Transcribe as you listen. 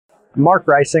Mark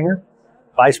Reisinger,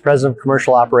 Vice President of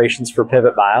Commercial Operations for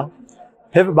Pivot Bio.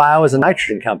 Pivot Bio is a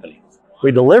nitrogen company.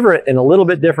 We deliver it in a little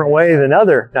bit different way than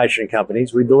other nitrogen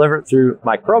companies. We deliver it through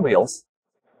microbials.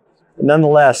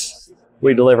 Nonetheless,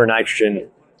 we deliver nitrogen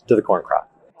to the corn crop.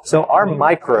 So our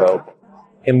microbe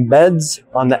embeds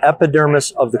on the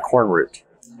epidermis of the corn root.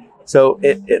 So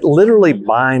it literally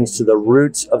binds to the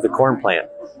roots of the corn plant.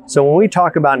 So when we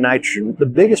talk about nitrogen, the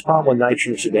biggest problem with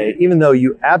nitrogen today, even though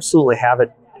you absolutely have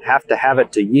to have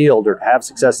it to yield or to have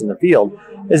success in the field,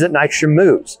 is that nitrogen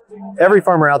moves. Every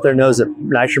farmer out there knows that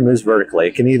nitrogen moves vertically.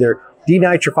 It can either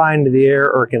denitrify into the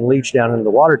air or it can leach down into the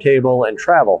water table and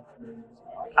travel.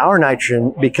 Our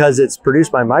nitrogen, because it's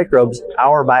produced by microbes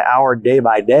hour by hour, day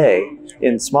by day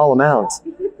in small amounts,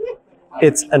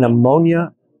 it's an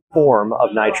ammonia form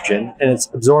of nitrogen and it's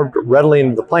absorbed readily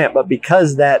into the plant. But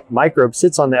because that microbe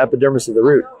sits on the epidermis of the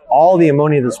root, all the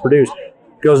ammonia that's produced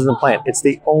goes in the plant. It's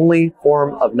the only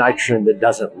form of nitrogen that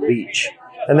doesn't leach.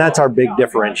 And that's our big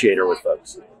differentiator with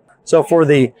folks. So for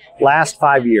the last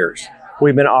 5 years,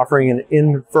 we've been offering an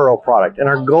in-furrow product. And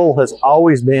our goal has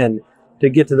always been to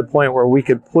get to the point where we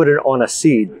could put it on a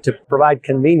seed to provide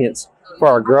convenience for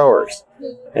our growers.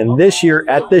 And this year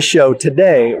at this show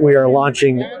today, we are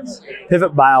launching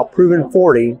Pivot Bio Proven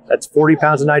 40, that's 40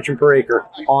 pounds of nitrogen per acre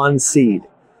on seed.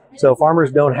 So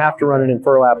farmers don't have to run an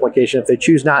in-furrow application. If they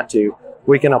choose not to,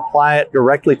 we can apply it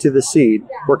directly to the seed.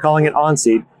 We're calling it on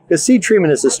seed because seed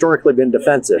treatment has historically been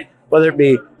defensive. Whether it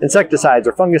be insecticides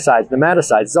or fungicides,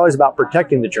 nematicides, it's always about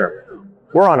protecting the germ.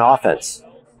 We're on offense.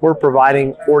 We're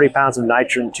providing 40 pounds of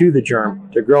nitrogen to the germ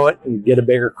to grow it and get a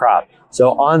bigger crop.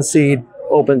 So on seed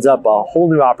opens up a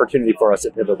whole new opportunity for us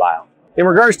at Pivot Bio. In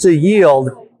regards to yield,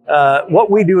 what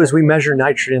we do is we measure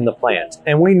nitrogen in the plant.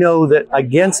 And we know that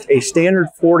against a standard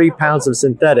 40 pounds of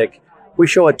synthetic, we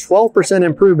show a 12%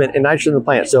 improvement in nitrogen in the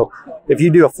plant. So if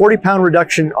you do a 40-pound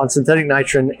reduction on synthetic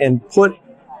nitrogen and put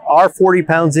our 40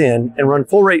 pounds in and run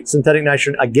full rate synthetic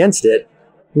nitrogen against it,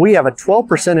 we have a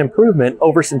 12% improvement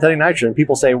over synthetic nitrogen.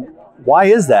 People say, why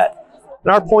is that?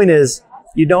 And our point is,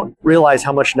 you don't realize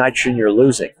how much nitrogen you're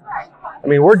losing. I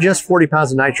mean, we're just 40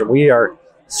 pounds of nitrogen. We are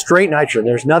straight nitrogen.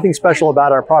 There's nothing special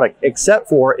about our product except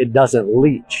for it doesn't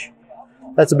leach.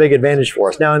 That's a big advantage for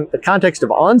us. Now, in the context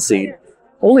of on-seed,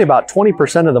 only about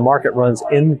 20% of the market runs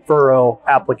in-furrow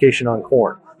application on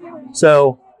corn.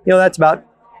 So, that's about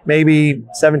maybe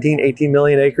 17, 18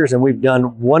 million acres, and we've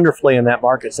done wonderfully in that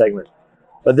market segment.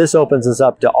 But this opens us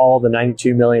up to all the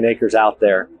 92 million acres out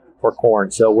there for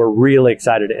corn. So we're really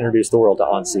excited to introduce the world to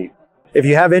on-seed. If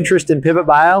you have interest in Pivot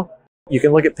Bio, you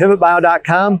can look at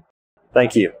pivotbio.com.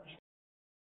 Thank you.